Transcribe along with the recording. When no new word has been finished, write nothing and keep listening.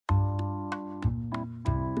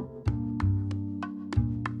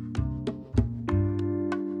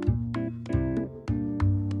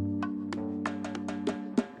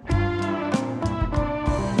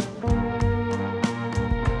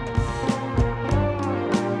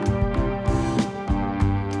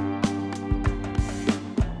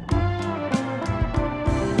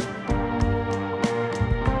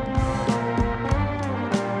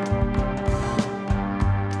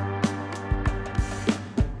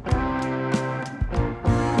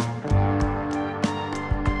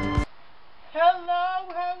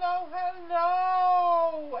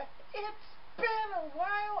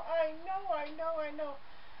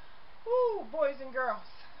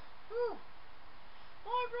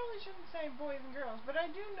probably shouldn't say boys and girls, but I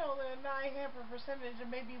do know that I have a percentage of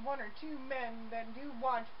maybe one or two men that do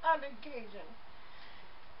watch on occasion.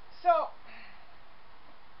 So,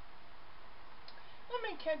 let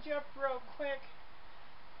me catch you up real quick.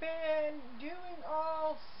 Been doing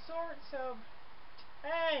all sorts of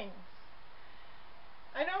things.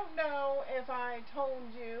 I don't know if I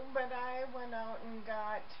told you, but I went out and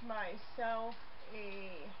got myself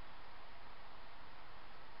a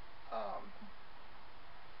um,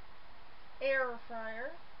 air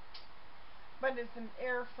fryer, but it's an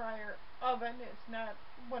air fryer oven. It's not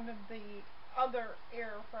one of the other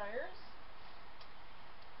air fryers.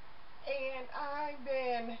 And I've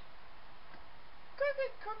been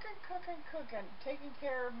cooking, taking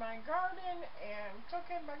care of my garden and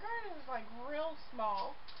cooking. My garden is like real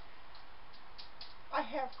small. I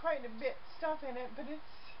have quite a bit stuff in it, but it's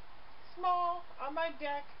small on my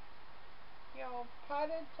deck,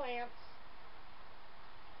 potted plants.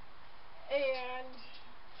 And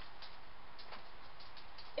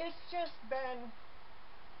it's just been,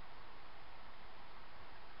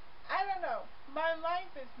 I don't know, my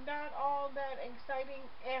life is not all that exciting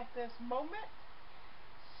at this moment.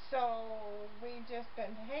 So we just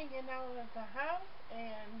been hanging out at the house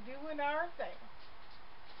and doing our thing.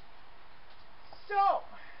 So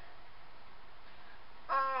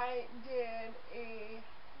I did a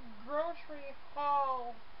grocery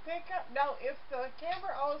haul pickup. Now if the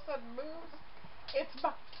camera all of a sudden moves, it's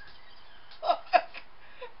my dog.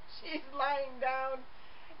 She's lying down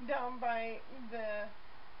by the,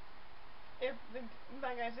 if the,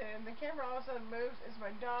 like I said, if the camera all of a sudden moves, it's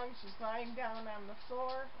my dog. She's lying down on the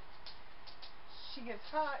floor. She gets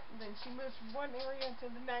hot, and then she moves from one area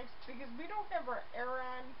to the next because we don't have our air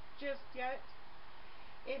on just yet.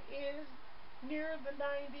 It is near the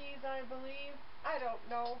 90s, I believe. I don't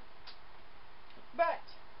know. But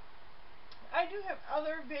I do have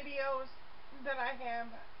other videos that I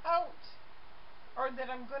have out, or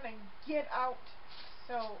that I'm going to get out.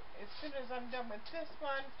 So as soon as I'm done with this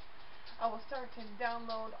one, I will start to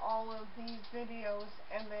download all of these videos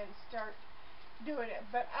and then start doing it.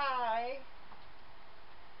 But I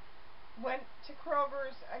went to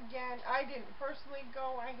Kroger's again. I didn't personally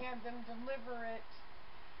go. I had them deliver it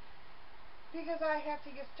because I have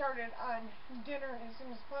to get started on dinner as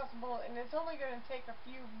soon as possible, and it's only going to take a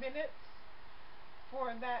few minutes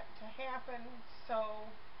for that to happen.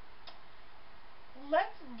 So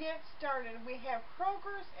let's get started. We have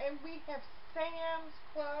Kroger's and we have Sam's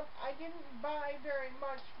Club. I didn't buy very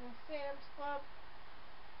much from Sam's Club.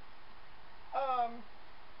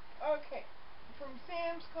 Okay. From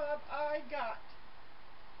Sam's Club, I got,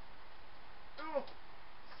 as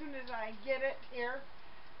soon as I get it here,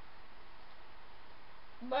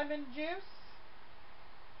 lemon juice,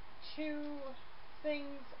 2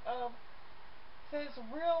 things of, says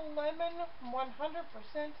real lemon,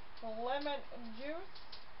 100% lemon juice.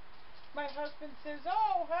 My husband says,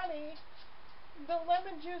 oh honey, the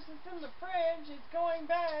lemon juice is in the fridge, it's going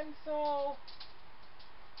bad, so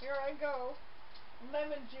here I go.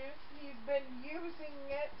 Lemon juice, he's been using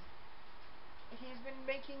it. He's been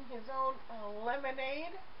making his own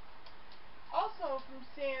lemonade. Also from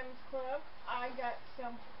Sam's Club, I got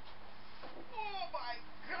some, oh my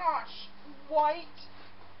gosh, white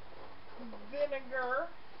vinegar.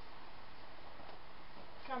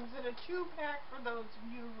 Comes in a 2-pack for those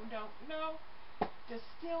of you who don't know.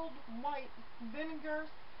 Distilled white vinegar.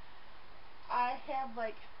 I have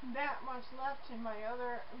like that much left in my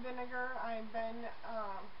other vinegar. I've been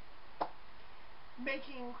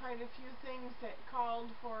making quite a few things that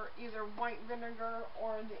called for either white vinegar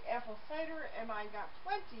or the apple cider, and I got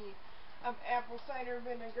plenty of apple cider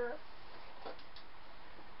vinegar.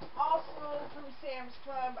 Also from Sam's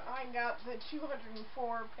Club, I got the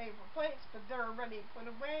 204 paper plates, but they're already put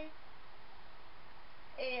away.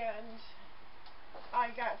 And I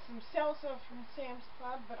got some salsa from Sam's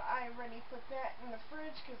Club, but I already put that in the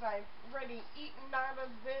fridge because I've already eaten out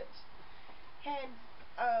of it. Had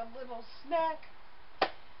a little snack.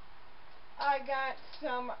 I got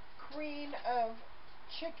some cream of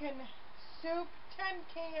chicken soup,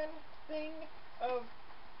 10-can thing of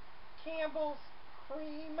Campbell's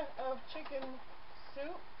cream of chicken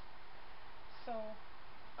soup. So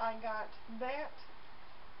I got that.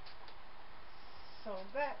 So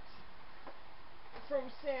that's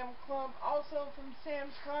from Sam's Club. Also from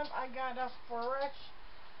Sam's Club, I got a fresh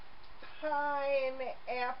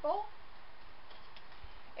pineapple.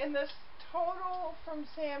 And this total from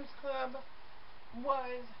Sam's Club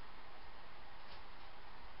was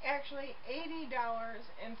actually $80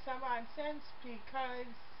 and some odd cents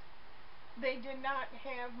because they did not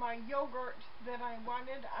have my yogurt that I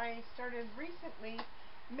wanted. I started recently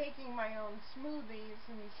making my own smoothies,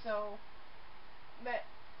 and so that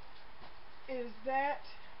is that.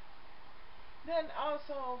 Then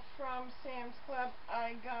also from Sam's Club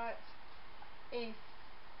I got a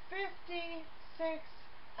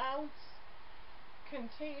 56-ounce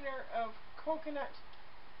container of coconut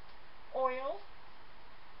oil.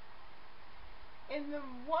 And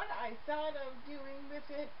then what I thought of doing with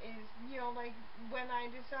it is, like when I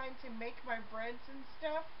decide to make my breads and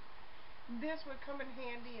stuff, this would come in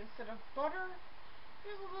handy instead of butter.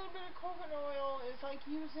 There's a little bit of coconut oil. It's like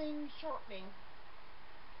using shortening.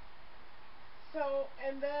 So,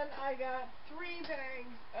 and then I got 3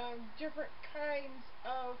 bags of different kinds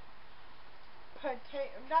of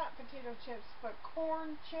not potato chips, but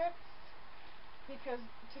corn chips, because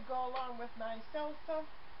to go along with my salsa.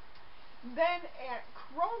 Then at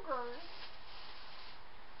Kroger's,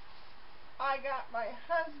 I got my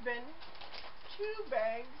husband 2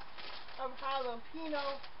 bags of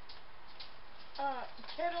jalapeno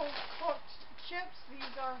kettle cooked chips.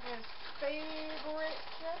 These are his favorite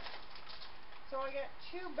chips. So I got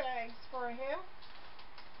 2 bags for him.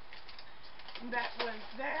 That was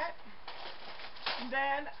that.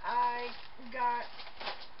 Then I got,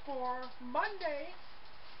 for Monday,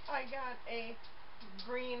 I got a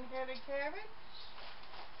green head of cabbage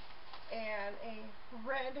and a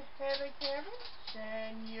red head of cabbage.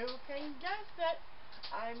 And you can guess it,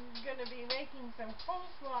 I'm going to be making some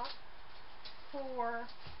coleslaw for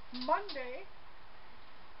Monday.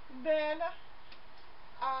 Then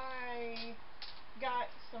I got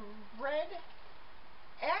some red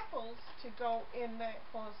apples to go in that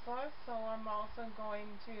coleslaw, so I'm also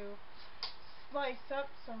going to slice up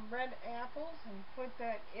some red apples and put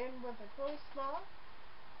that in with the coleslaw.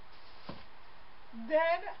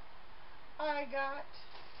 Then I got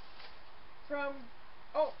from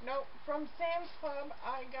Sam's Club,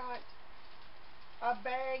 I got a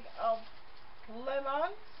bag of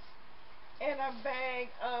lemons and a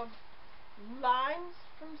bag of limes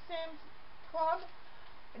from Sam's Club.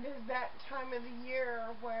 It is that time of the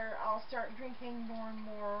year where I'll start drinking more and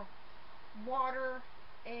more water,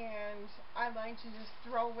 and I like to just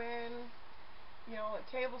throw in, a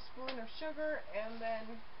tablespoon of sugar and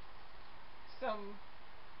then some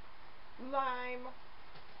lime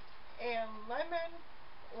and lemon,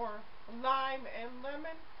 or lime and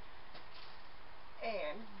lemon,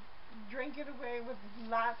 and drink it away with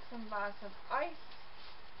lots and lots of ice.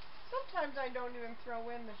 Sometimes I don't even throw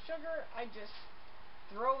in the sugar, I just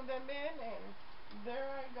throw them in, and there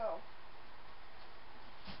I go.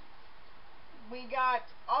 We got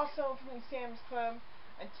also from Sam's Club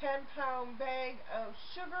a 10-pound bag of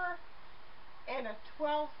sugar and a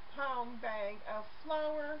 12-pound bag of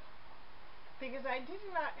flour, because I did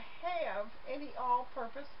not have any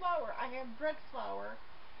all-purpose flour. I had bread flour,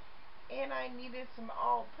 and I needed some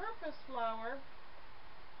all-purpose flour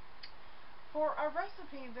for a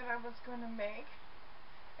recipe that I was going to make.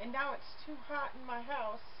 And now it's too hot in my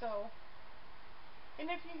house, so. And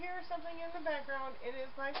if you hear something in the background, it is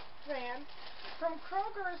my fan. From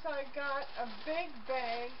Kroger's, I got a big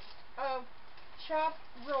bag of chopped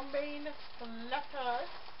romaine lettuce.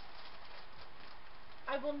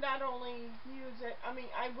 I will not only use it,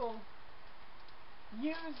 I will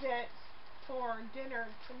use it for dinner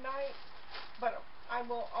tonight, but I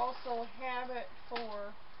will also have it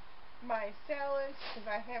for my salads, because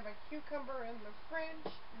I have a cucumber in the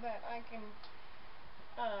fridge that I can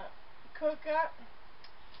cook up.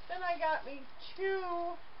 Then I got me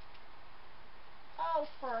 2, oh,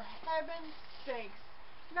 for heaven's sakes.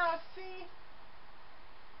 Now see,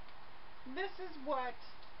 this is what,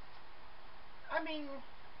 I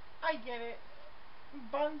get it.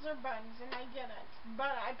 Buns are buns, and I get it.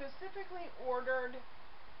 But I specifically ordered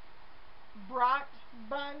brat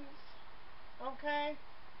buns, okay?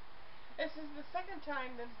 This is the second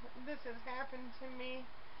time that this has happened to me.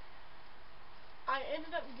 I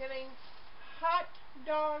ended up getting hot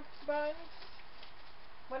dog buns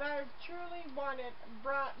when I truly wanted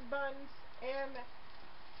brat buns, and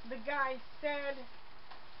the guy said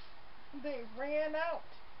they ran out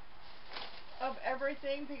of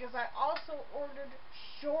everything, because I also ordered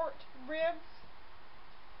short ribs,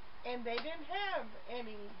 and they didn't have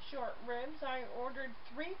any short ribs. I ordered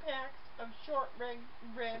 3 packs of short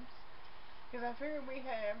ribs, because I figured we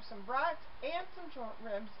have some brats and some short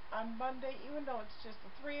ribs on Monday, even though it's just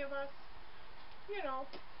the 3 of us. I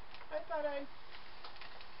thought I'd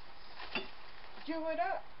do it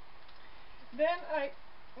up. Then I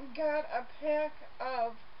got a pack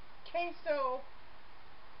of queso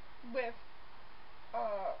with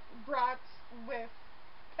brats with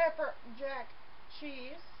pepper jack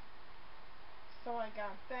cheese. So I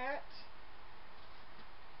got that.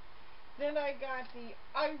 Then I got the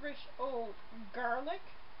Irish old garlic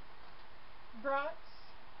brats.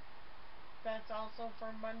 That's also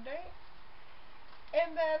for Monday.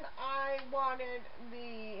 And then I wanted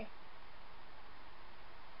the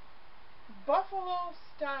buffalo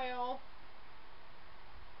style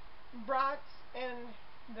brats, and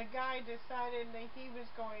the guy decided that he was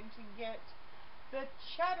going to get the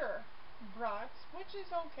cheddar brats, which is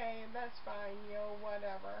okay, that's fine,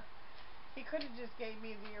 whatever. He could have just gave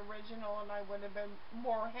me the original and I would have been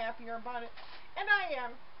more happier about it. And I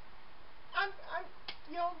am. I'm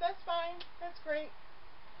that's fine. That's great.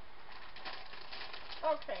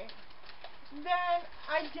 Okay. Then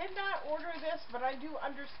I did not order this, but I do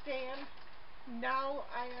understand. Now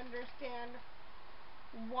I understand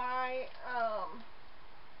why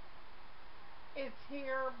it's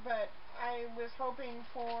here, but I was hoping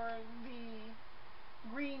for the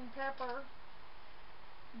green pepper.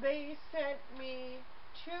 They sent me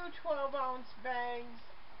two 12-ounce bags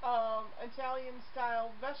of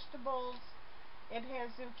Italian-style vegetables. It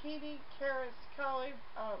has zucchini, carrots,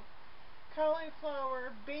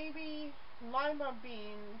 cauliflower, baby lima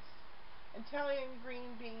beans, Italian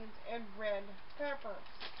green beans, and red peppers.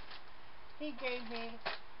 He gave me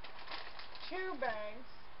 2 bags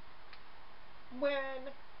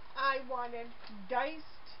when I wanted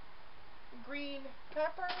diced green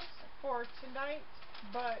peppers for tonight,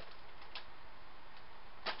 but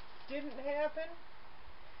didn't happen.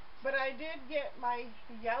 But I did get my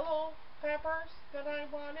yellow peppers that I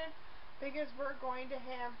wanted because we're going to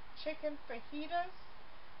have chicken fajitas,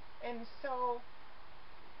 and so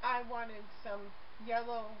I wanted some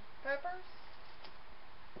yellow peppers.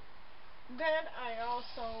 Then I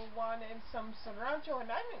also wanted some cilantro,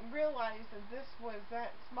 and I didn't realize that this was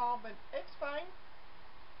that small, but it's fine.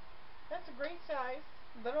 That's a great size.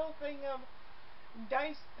 Little thing of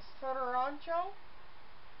diced cilantro.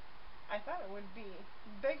 I thought it would be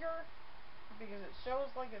bigger because it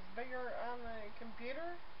shows like it's bigger on the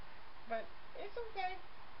computer, but it's okay.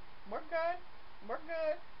 We're good. We're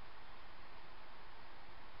good.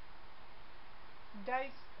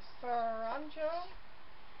 Diced cilantro.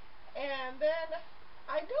 And then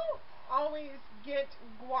I don't always get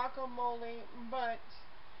guacamole, but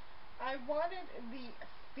I wanted the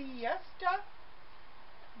Fiesta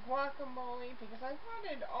guacamole because I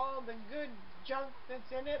wanted all the good junk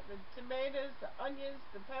that's in it, the tomatoes, the onions,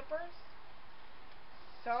 the peppers.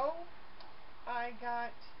 So I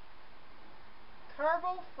got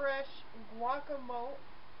Carbo Fresh guacamole,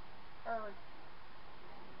 or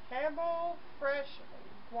Cabo Fresh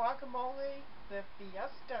guacamole, the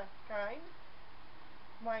Fiesta kind,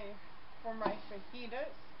 for my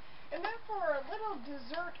fajitas. And then for a little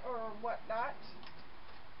dessert or whatnot,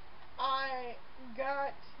 I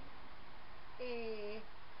got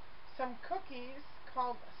some cookies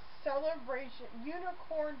called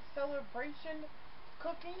Unicorn Celebration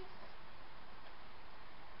cookies.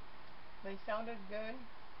 They sounded good.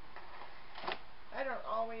 I don't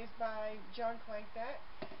always buy junk like that.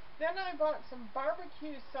 Then I bought some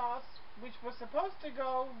barbecue sauce, which was supposed to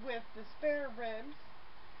go with the spare ribs.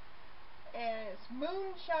 And it's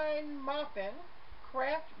Moonshine Muffin,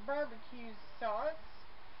 Kraft Barbecue Sauce,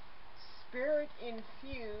 Spirit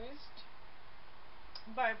Infused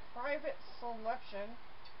by Private Selection.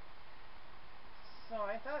 So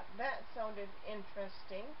I thought that sounded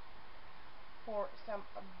interesting for some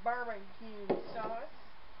barbecue sauce.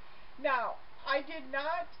 Now, I did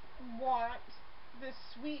not want the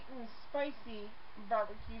sweet and spicy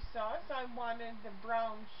barbecue sauce. I wanted the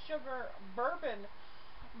brown sugar bourbon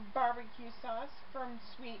barbecue sauce from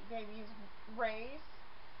Sweet Baby Ray's,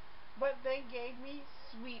 but they gave me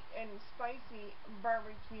sweet and spicy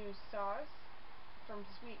barbecue sauce from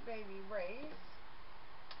Sweet Baby Ray's,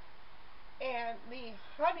 and the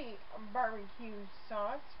honey barbecue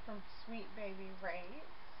sauce from Sweet Baby Ray's.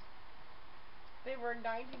 They were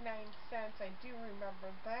 99 cents, I do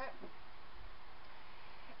remember that.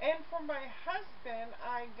 And for my husband,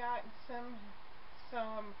 I got some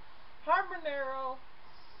habanero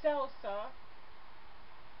salsa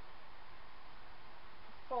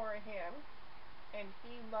for him, and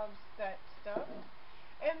he loves that stuff.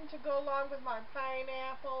 And to go along with my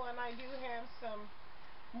pineapple, and I do have some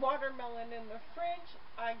watermelon in the fridge,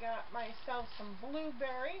 I got myself some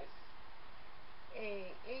blueberries, a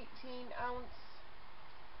 18-ounce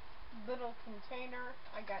little container.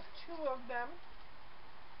 I got 2 of them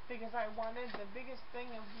because I wanted the biggest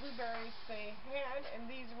thing of blueberries they had, and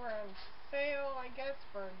these were on sale, I guess,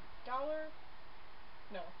 for $1.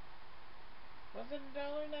 No. Was it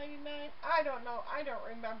 $1.99? I don't know. I don't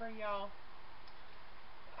remember, y'all.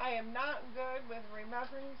 I am not good with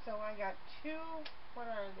remembering, so I got 2. What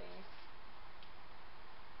are these?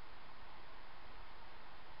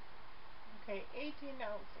 Okay, 18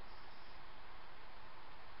 ounces.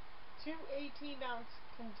 Two 18-ounce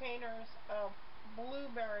containers of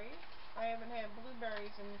blueberries. I haven't had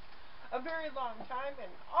blueberries in a very long time.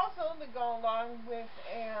 And also to go along with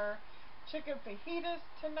our chicken fajitas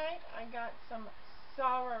tonight, I got some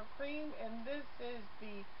sour cream, and this is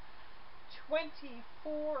the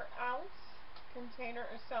 24-ounce container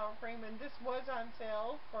of sour cream, and this was on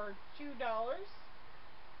sale for $2.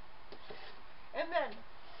 And then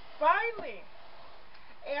finally,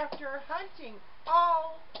 after hunting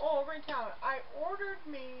all over town, I ordered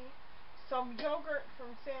me some yogurt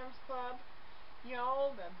from Sam's Club. You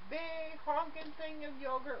know, the big honking thing of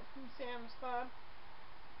yogurt from Sam's Club.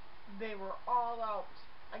 They were all out.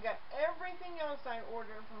 I got everything else I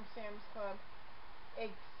ordered from Sam's Club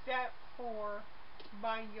except for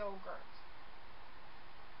my yogurt.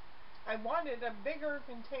 I wanted a bigger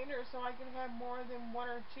container so I could have more than one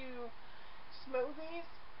or two smoothies.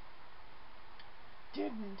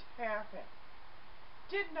 Didn't happen.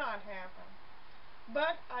 Did not happen.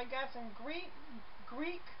 But I got some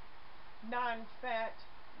Greek non-fat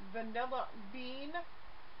vanilla bean.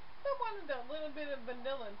 I wanted a little bit of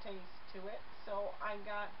vanilla taste to it, so I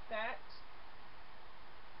got that.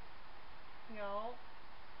 You know,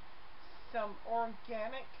 some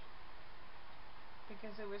organic,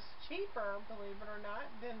 because it was cheaper, believe it or not,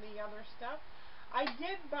 than the other stuff. I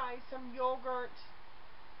did buy some yogurt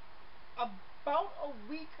about a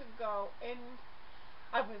week ago, and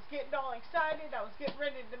I was getting all excited. I was getting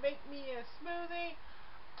ready to make me a smoothie.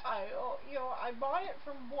 I bought it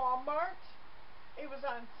from Walmart. It was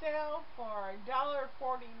on sale for $1.49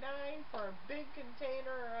 for a big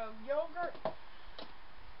container of yogurt.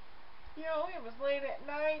 You know, it was late at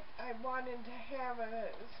night. I wanted to have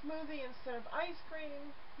a smoothie instead of ice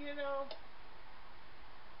cream, you know.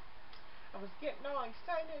 I was getting all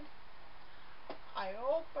excited. I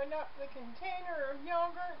opened up the container of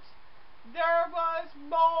yogurt. There was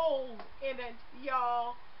mold in it,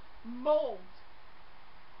 y'all. Mold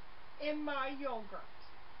in my yogurt.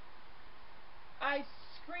 I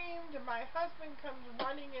screamed, and my husband comes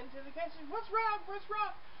running into the kitchen. What's wrong? What's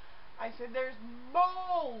wrong? I said, there's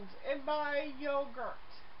mold in my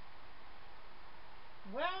yogurt.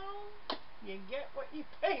 Well, you get what you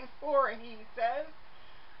pay for, he says.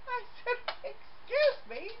 I said, excuse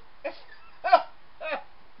me?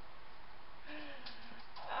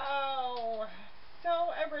 Oh, so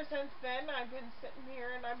ever since then, I've been sitting here,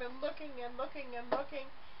 and I've been looking and looking and looking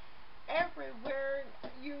everywhere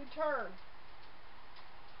you turn.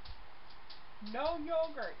 No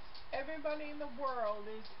yogurt. Everybody in the world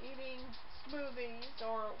is eating smoothies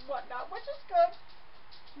or whatnot, which is good.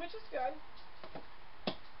 Which is good.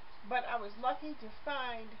 But I was lucky to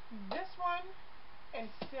find this one and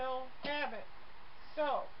still have it.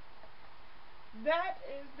 So, that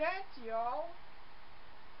is that, y'all.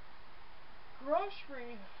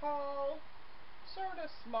 Grocery haul. Sort of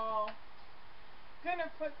small.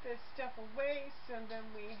 Gonna put this stuff away so then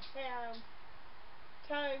we have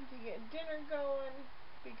time to get dinner going,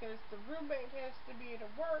 because the roommate has to be to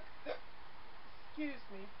work. Excuse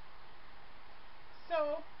me.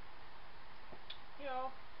 So, you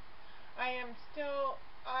know, I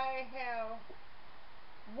have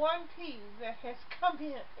one pea that has come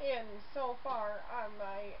in so far on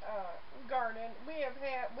my garden. We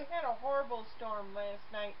had a horrible storm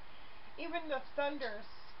last night. Even the thunder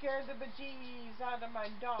scared the bejeebies out of my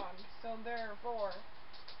dog. So therefore,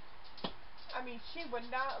 I mean, she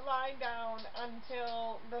would not lie down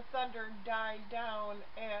until the thunder died down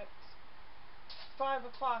at 5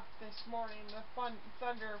 o'clock this morning. The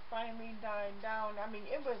thunder finally died down. I mean,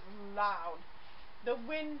 it was loud. The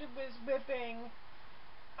wind was whipping.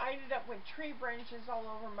 I ended up with tree branches all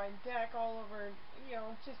over my deck, all over, you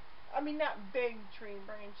know, just, I mean, not big tree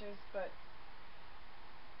branches, but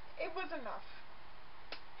it was enough.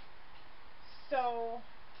 So,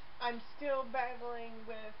 I'm still battling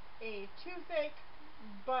with a toothache,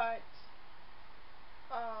 but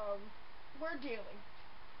we're dealing.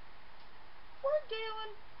 We're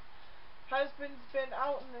dealing. Husband's been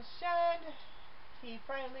out in the shed. He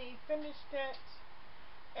finally finished it,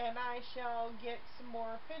 and I shall get some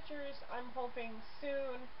more pictures. I'm hoping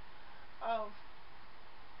soon of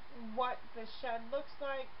what the shed looks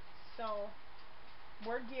like. So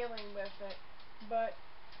we're dealing with it. But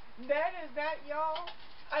that is that, y'all.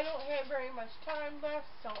 I don't have very much time left,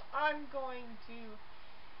 so I'm going to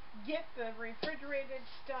get the refrigerated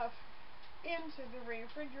stuff into the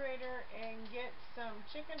refrigerator and get some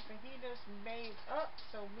chicken fajitas made up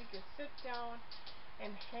so we can sit down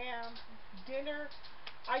and have dinner.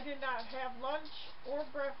 I did not have lunch or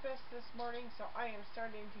breakfast this morning, so I am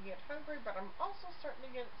starting to get hungry, but I'm also starting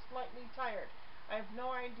to get slightly tired. I have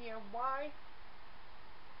no idea why,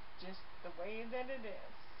 just the way that it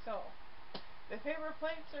is. So, the paper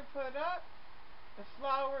plates are put up, the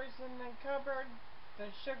flour's in the cupboard,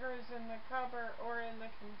 the sugar's in the cupboard or in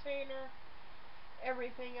the container.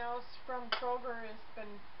 Everything else from Kroger has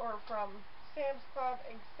been, or from Sam's Club,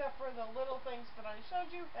 except for the little things that I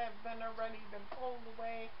showed you, have already been pulled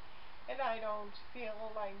away, and I don't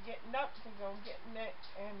feel like getting up to go getting it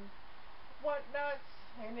and whatnot.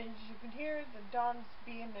 And as you can hear, the dog's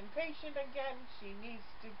being impatient again. She needs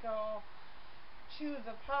to go to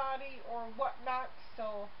the potty or whatnot,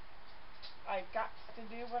 so I got to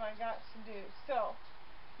do what I got to do. So,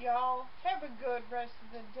 y'all, have a good rest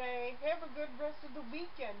of the day. Have a good rest of the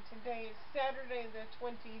weekend. Today is Saturday the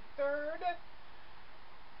 23rd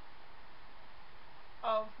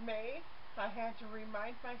of May. I had to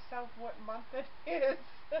remind myself what month it is.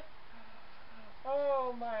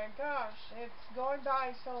 Oh my gosh, it's going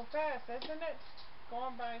by so fast, isn't it?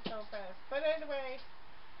 Going by so fast. But anyway,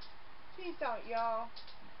 peace out, y'all.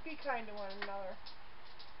 Be kind to one another.